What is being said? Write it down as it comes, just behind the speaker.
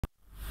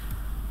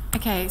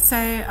Okay, so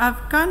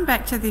I've gone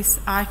back to this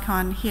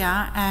icon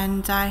here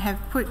and I have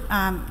put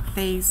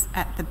these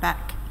at the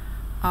back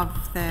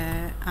of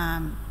the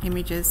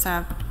images. So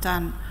I've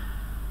done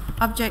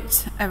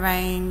Object,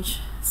 Arrange,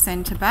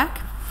 Center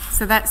Back.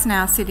 So that's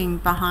now sitting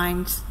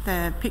behind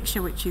the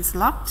picture which is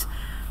locked.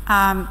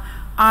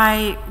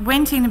 I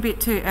went in a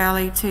bit too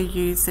early to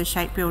use the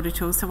Shape Builder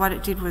tool, so what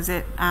it did was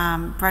it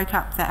broke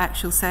up the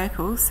actual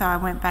circle, so I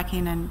went back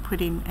in and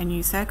put in a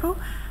new circle.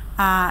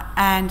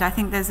 And I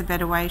think there's a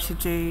better way to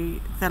do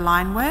the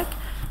line work.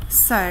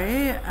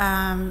 So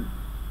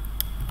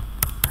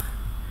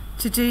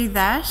to do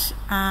that,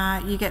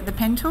 you get the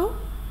pen tool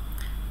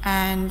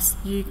and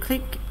you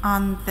click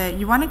on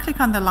you want to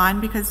click on the line,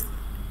 because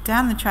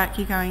down the track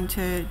you're going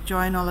to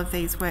join all of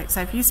these works.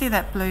 So if you see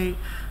that blue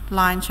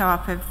line show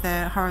up of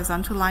the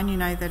horizontal line, you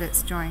know that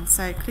it's joined.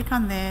 So click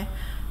on there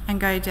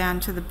and go down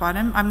to the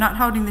bottom. I'm not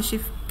holding the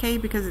shift key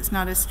because it's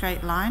not a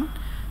straight line,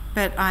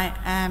 but I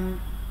am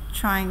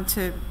trying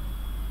to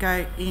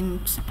go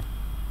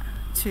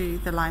into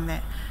the line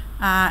there.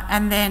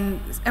 And then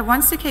it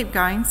wants to keep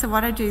going, so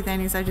what I do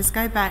then is I just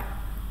go back,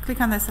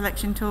 click on the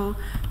selection tool,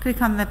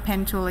 click on the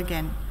pen tool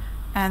again,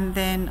 and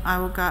then I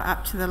will go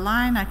up to the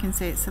line. I can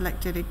see it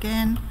selected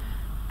again,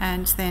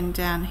 and then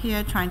down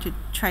here trying to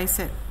trace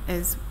it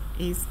as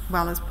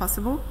well as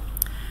possible.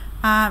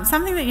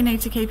 Something that you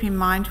need to keep in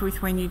mind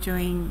with when you're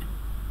doing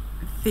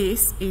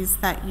this is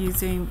that you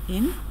zoom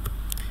in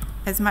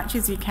as much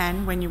as you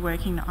can when you're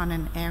working on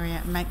an area.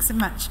 It makes it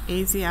much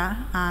easier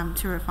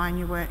to refine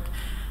your work.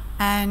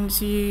 And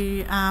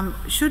you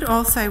should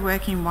also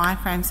work in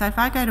wireframe. So if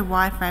I go to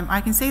wireframe,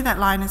 I can see that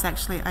line is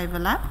actually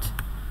overlapped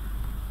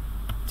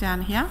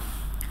down here.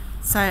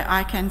 So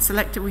I can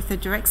select it with the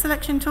direct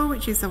selection tool,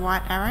 which is the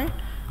white arrow,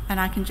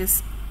 and I can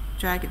just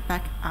drag it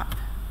back up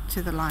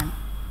to the line.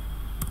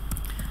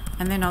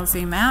 And then I'll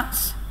zoom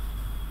out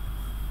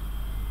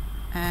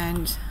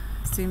and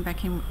zoom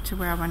back in to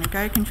where I want to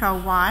go. Control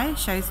Y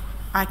shows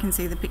I can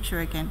see the picture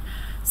again.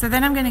 So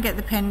then I'm going to get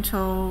the pen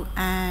tool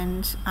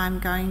and I'm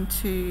going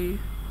to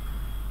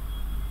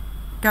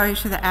go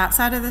to the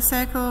outside of the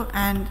circle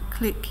and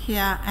click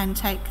here and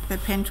take the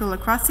pen tool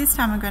across. This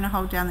time I'm going to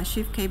hold down the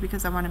shift key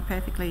because I want a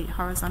perfectly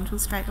horizontal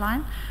straight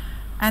line.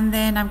 And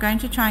then I'm going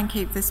to try and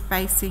keep the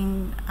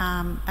spacing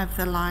of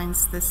the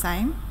lines the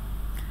same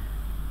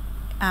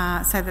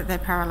so that they're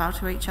parallel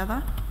to each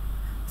other.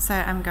 So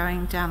I'm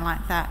going down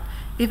like that.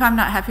 If I'm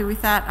not happy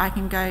with that, I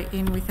can go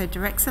in with a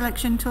direct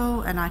selection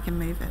tool and I can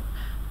move it.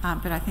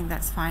 But I think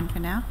that's fine for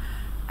now.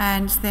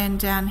 And then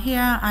down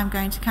here, I'm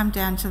going to come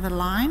down to the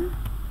line.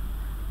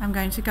 I'm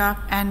going to go up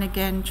and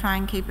again try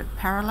and keep it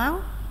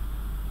parallel.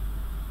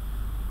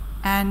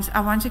 And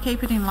I want to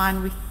keep it in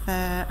line with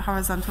the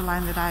horizontal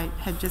line that I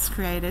had just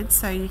created.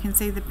 So you can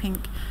see the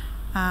pink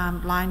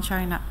line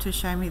showing up to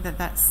show me that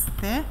that's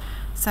there.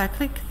 So I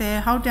click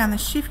there, hold down the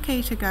shift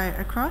key to go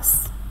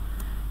across.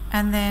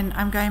 And then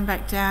I'm going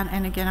back down,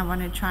 and again I want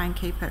to try and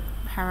keep it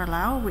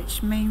parallel,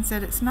 which means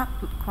that it's not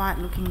quite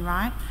looking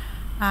right.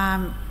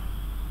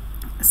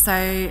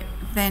 So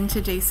then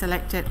to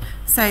deselect it,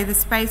 so the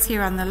space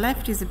here on the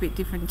left is a bit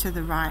different to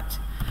the right.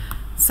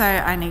 So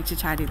I need to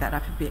tidy that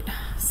up a bit.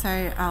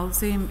 So I'll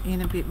zoom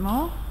in a bit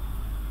more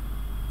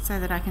so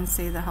that I can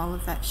see the whole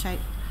of that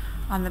shape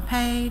on the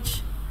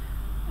page.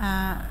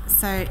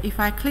 So if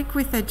I click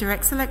with the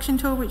direct selection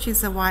tool, which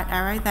is the white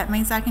arrow, that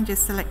means I can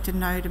just select a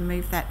node and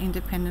move that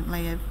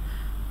independently of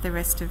the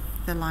rest of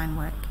the line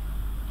work.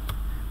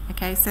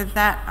 Okay, so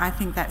that, I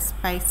think that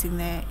space in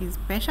there is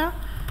better.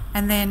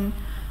 And then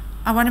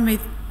I want to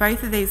move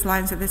both of these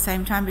lines at the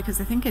same time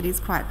because I think it is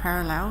quite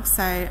parallel.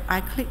 So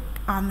I click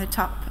on the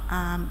top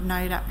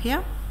node up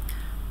here,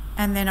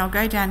 and then I'll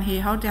go down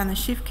here, hold down the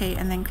shift key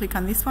and then click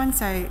on this one.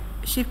 So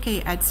shift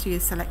key adds to your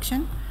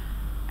selection.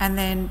 And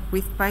then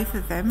with both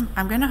of them,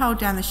 I'm going to hold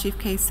down the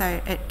shift key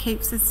so it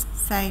keeps the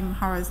same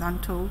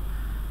horizontal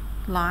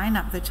line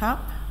up the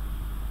top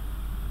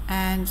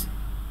and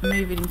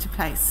move it into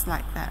place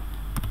like that.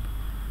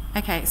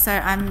 Okay, so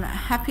I'm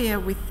happier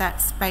with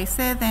that space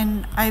there.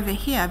 Then over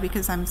here,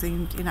 because I'm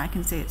zoomed in, I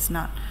can see it's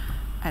not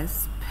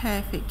as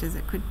perfect as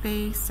it could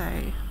be.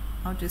 So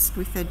I'll just,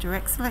 with the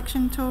direct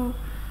selection tool,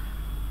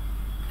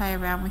 play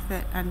around with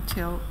it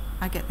until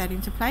I get that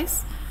into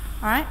place.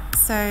 Alright,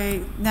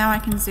 so now I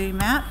can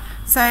zoom out.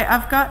 So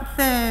I've got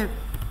the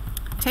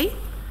teeth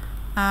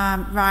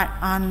right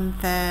on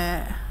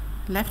the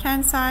left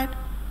hand side.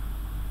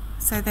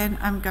 So then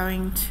I'm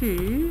going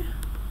to,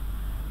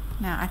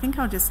 now I think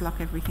I'll just lock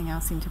everything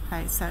else into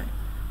place. So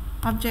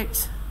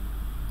Object,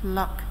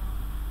 Lock,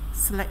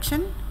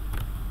 Selection.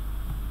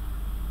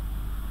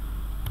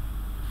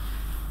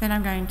 Then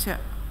I'm going to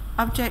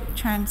Object,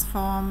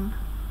 Transform,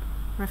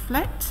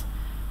 Reflect.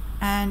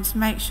 And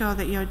make sure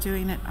that you're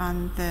doing it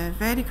on the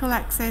vertical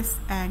axis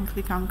and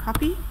click on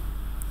copy.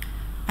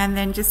 And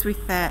then just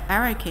with the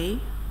arrow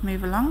key,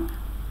 move along.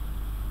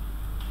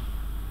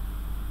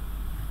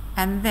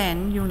 And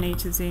then you'll need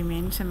to zoom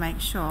in to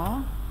make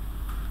sure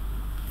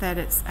that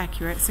it's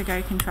accurate. So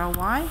go Control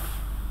Y.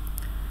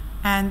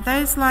 And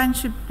those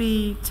lines should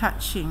be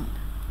touching.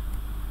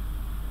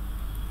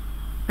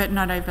 but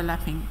not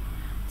overlapping.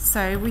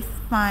 So with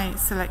my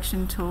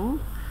selection tool,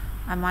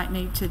 I might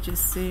need to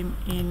just zoom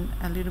in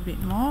a little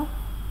bit more,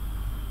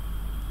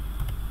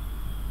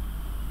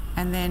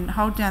 and then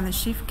hold down the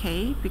shift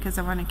key because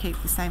I want to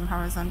keep the same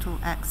horizontal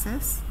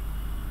axis,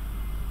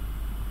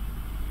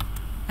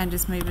 and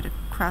just move it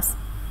across.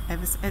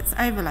 It's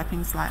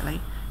overlapping slightly.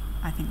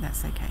 I think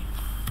that's okay.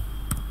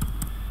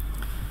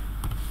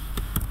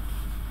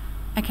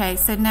 Okay,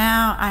 so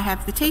now I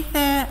have the teeth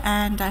there,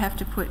 and I have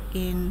to put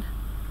in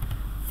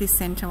this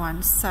center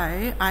one.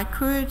 So I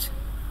could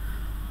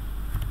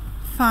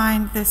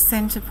find the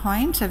center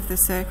point of the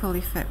circle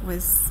if it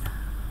was,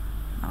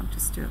 I'll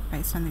just do it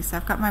based on this. So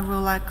I've got my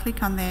ruler,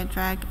 click on there,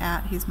 drag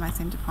out, here's my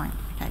center point.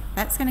 Okay,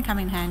 that's going to come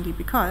in handy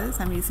because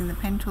I'm using the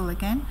pen tool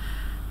again.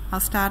 I'll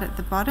start at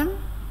the bottom,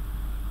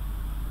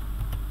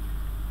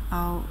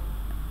 I'll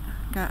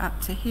go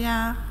up to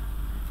here,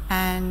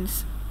 and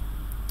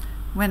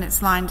when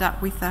it's lined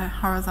up with the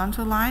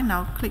horizontal line,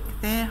 I'll click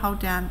there, hold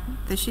down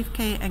the shift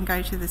key and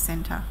go to the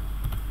center.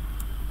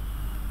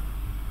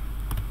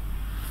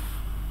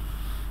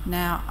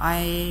 Now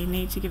I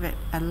need to give it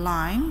a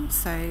line,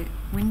 so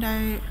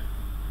window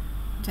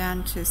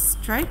down to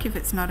stroke if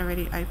it's not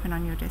already open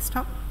on your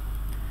desktop.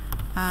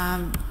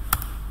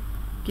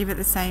 Give it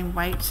the same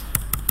weight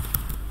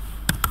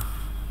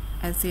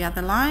as the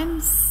other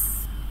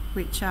lines,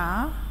 which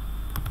are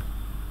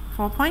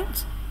 4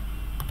 point.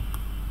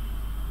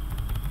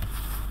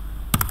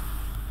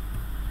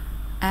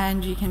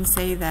 And you can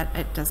see that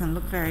it doesn't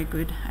look very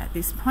good at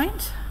this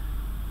point,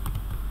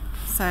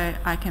 so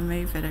I can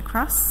move it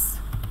across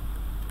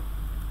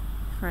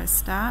for a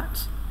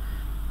start,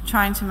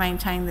 trying to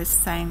maintain the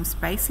same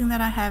spacing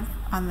that I have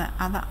on the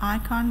other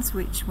icons,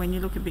 which when you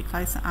look a bit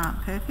closer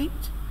aren't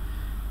perfect.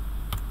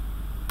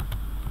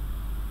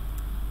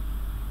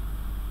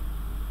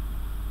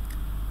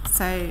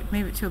 So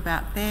move it to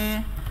about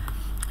there.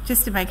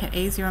 Just to make it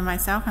easier on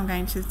myself, I'm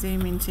going to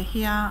zoom into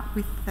here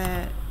with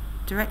the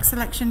direct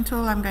selection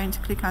tool. I'm going to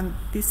click on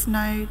this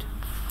node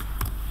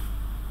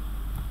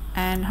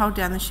and hold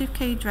down the shift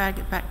key, drag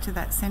it back to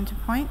that center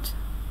point,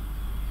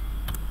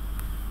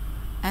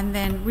 and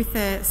then with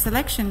the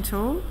selection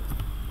tool,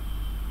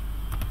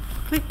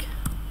 click,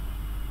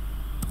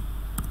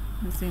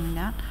 I'm zooming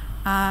out,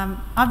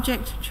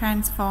 object,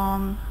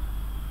 transform,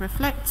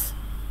 reflect,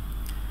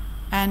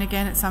 and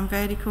again it's on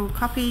vertical,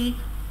 copy,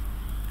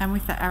 and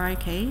with the arrow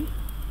key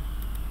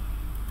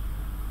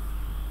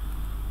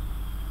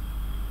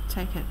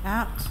take it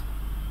out,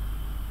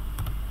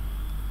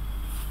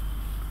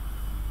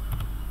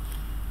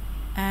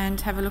 and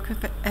have a look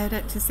at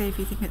it to see if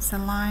you think it's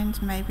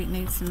aligned. Maybe it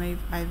needs to move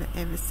over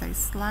ever so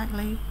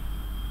slightly.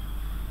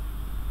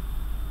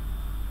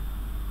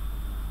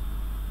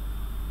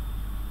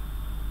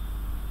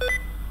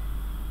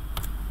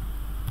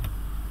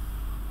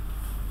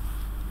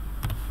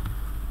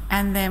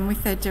 And then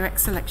with the direct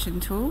selection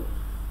tool,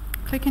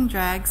 click and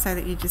drag so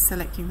that you're just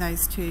selecting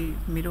those two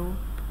middle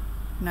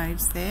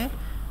nodes there.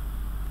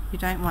 You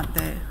don't want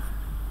the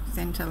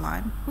center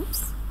line.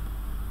 Oops.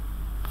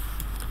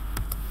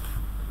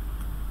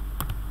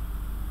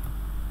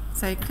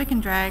 So click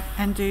and drag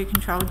and do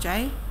Control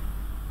J,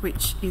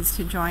 which is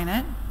to join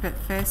it, but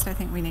first I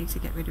think we need to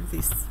get rid of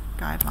this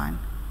guideline.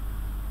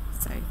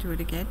 So do it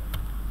again.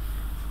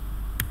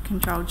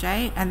 Control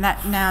J, and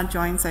that now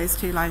joins those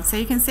two lines. So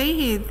you can see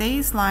here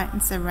these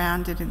lines are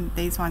rounded and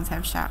these ones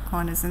have sharp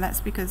corners, and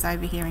that's because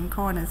over here in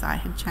corners I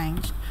had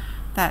changed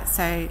that.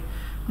 So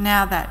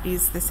now that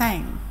is the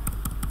same.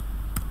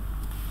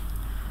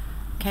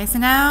 Okay, so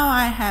now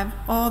I have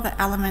all the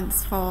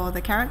elements for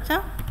the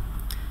character.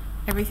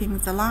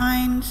 Everything's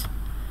aligned.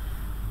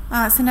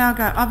 So now I'll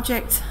go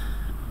Object,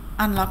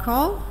 Unlock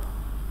All.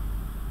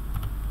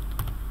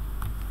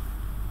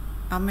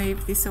 I'll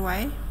move this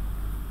away,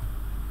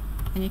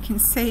 and you can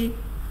see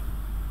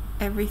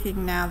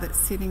everything now that's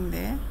sitting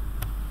there,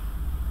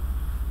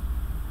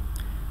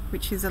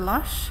 which is a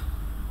losh.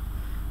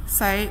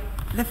 So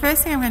the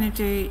first thing I'm going to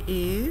do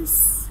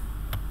is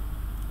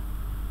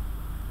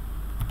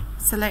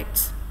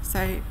select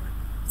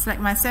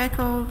my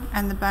circle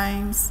and the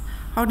bones,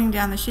 holding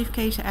down the shift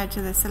key to add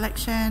to the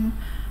selection,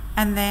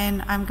 and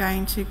then I'm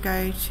going to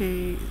go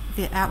to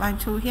the outline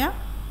tool here,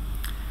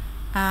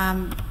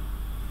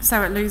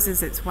 so it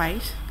loses its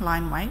weight,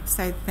 line weight.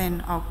 So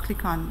then I'll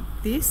click on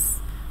this,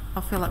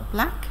 I'll fill it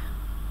black,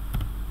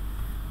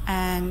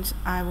 and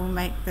I will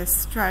make the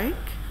stroke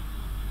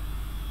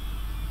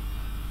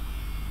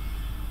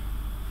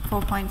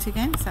 4 points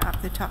again, so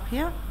up the top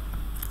here.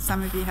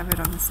 Some of you have it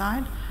on the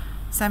side.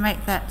 So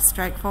make that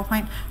stroke 4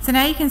 point. So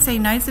now you can see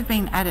nodes have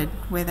been added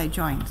where they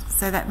joined.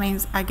 So that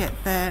means I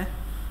get the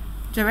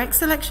direct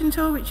selection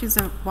tool, which is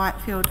a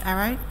white filled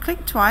arrow.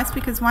 Click twice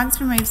because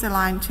once removes the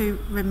line, two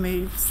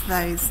removes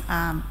those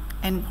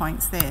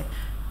endpoints there,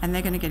 and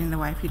they're going to get in the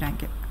way if you don't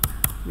get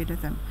rid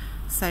of them.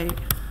 So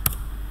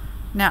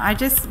now I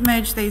just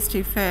merged these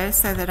two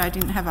first so that I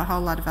didn't have a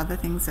whole lot of other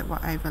things that were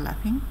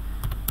overlapping.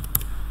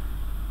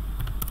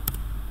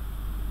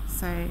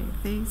 So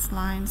these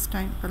lines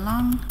don't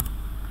belong.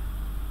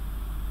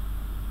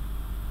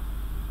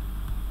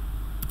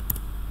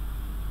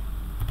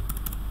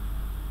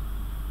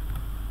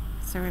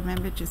 So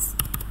remember, just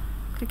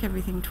click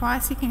everything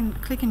twice. You can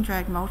click and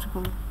drag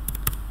multiple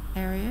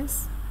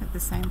areas at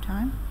the same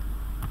time.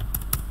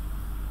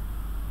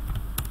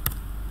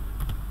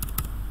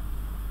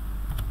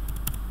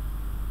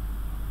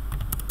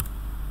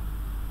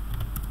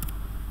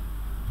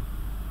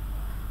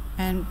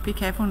 And be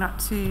careful not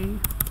to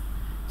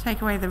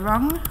take away the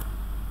wrong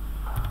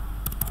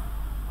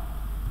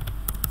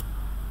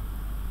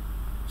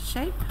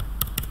shape.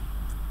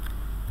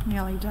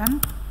 Nearly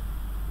done.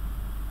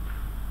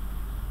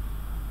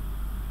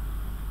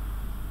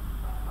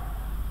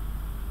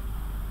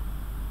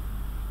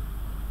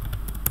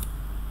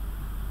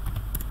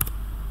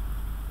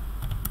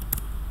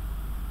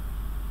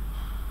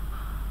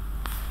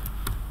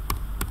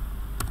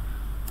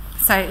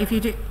 So if you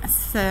do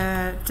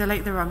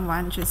delete the wrong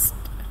one, just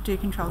do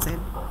Control-Z,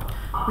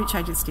 which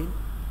I just did.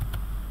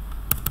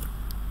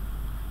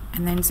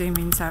 And then zoom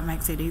in so it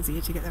makes it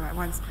easier to get the right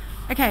ones.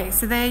 Okay,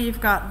 so there you've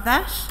got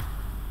that.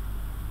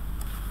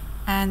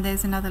 And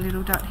there's another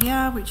little dot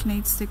here which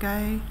needs to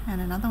go, and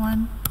another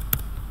one.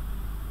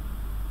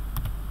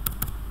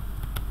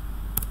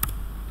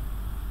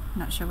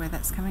 Not sure where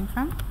that's coming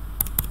from.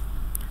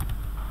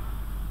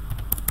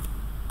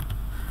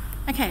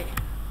 Okay.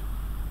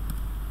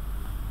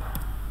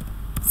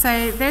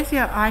 So there's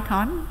your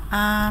icon.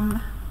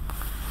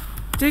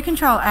 Do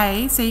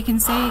Control-A so you can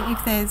see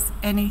if there's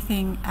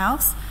anything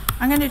else.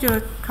 I'm going to do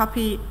a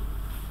copy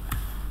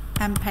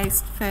and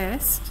paste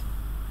first.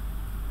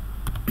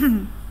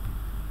 Get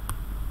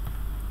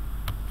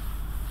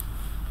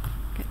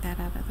that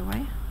out of the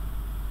way.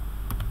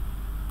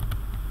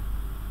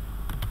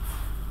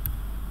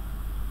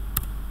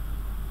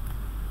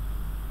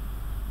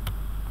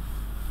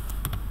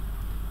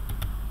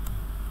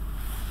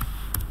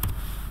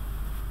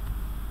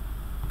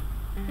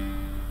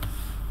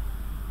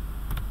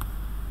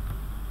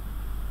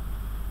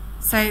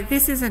 So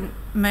this isn't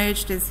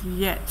merged as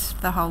yet,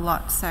 the whole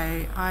lot,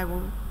 so I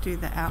will do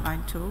the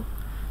outline tool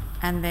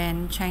and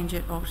then change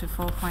it all to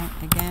 4-point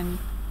again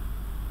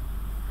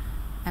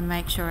and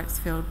make sure it's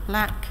filled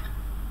black.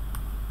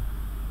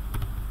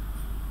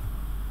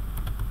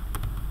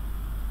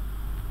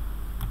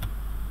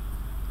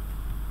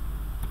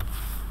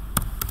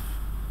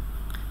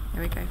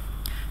 There we go.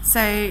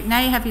 So now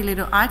you have your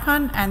little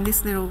icon, and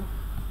this little,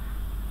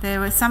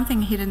 there was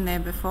something hidden there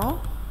before,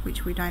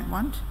 which we don't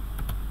want.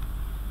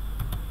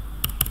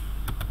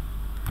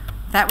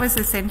 That was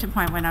the center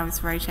point when I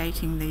was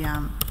rotating the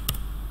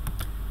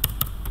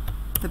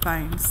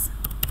bones.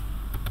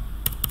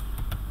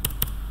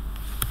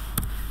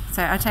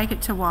 So I take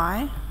it to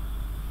Y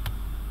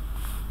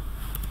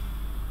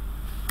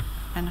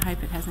and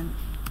hope it hasn't.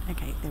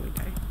 Okay, there we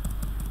go.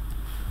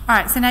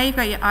 Alright, so now you've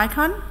got your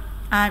icon.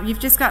 You've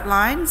just got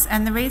lines,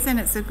 and the reason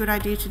it's a good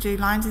idea to do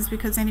lines is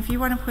because then if you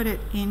want to put it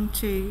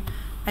into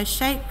a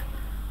shape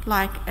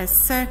like a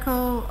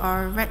circle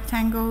or a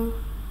rectangle,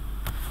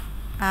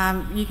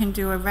 you can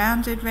do a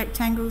rounded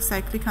rectangle,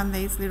 so click on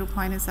these little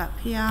pointers up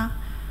here.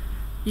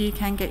 You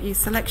can get your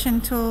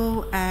selection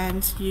tool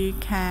and you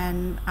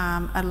can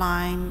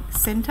align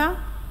center,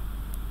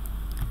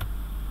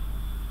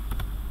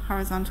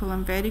 horizontal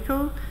and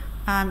vertical.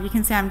 You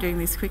can see I'm doing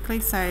this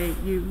quickly, so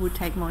you would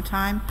take more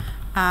time.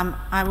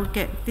 I would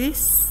get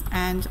this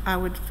and I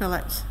would fill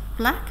it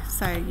black,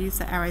 so use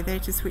the arrow there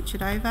to switch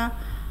it over.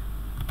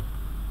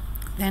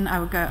 Then I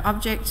would go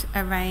Object,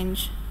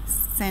 Arrange,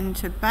 Send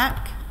to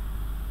Back.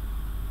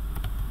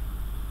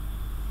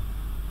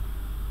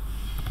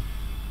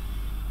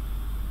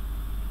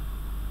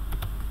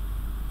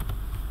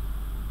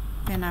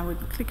 Then I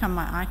would click on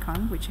my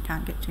icon, which I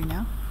can't get to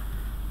now.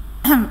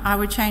 I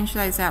would change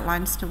those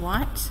outlines to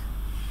white.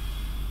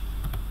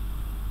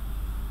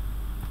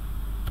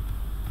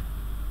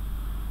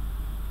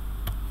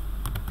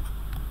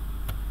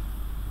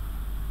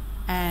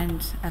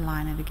 And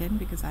align it again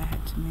because I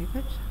had to move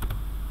it.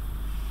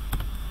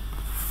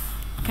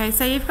 Okay,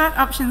 so you've got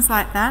options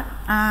like that.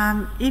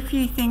 If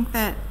you think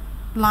that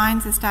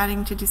lines are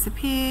starting to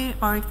disappear,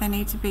 or if they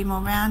need to be more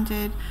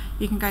rounded,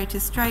 you can go to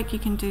stroke. You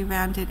can do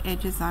rounded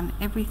edges on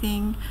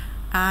everything.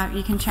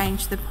 You can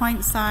change the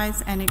point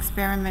size and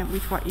experiment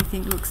with what you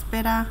think looks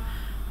better.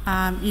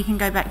 You can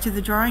go back to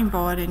the drawing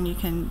board and you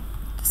can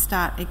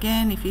start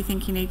again if you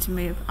think you need to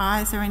move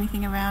eyes or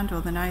anything around,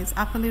 or the nose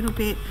up a little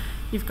bit.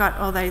 You've got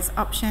all those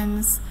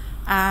options.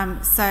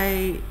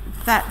 So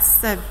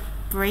that's a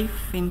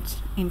brief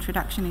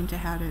introduction into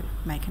how to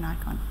make an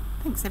icon.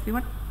 Thanks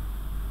everyone.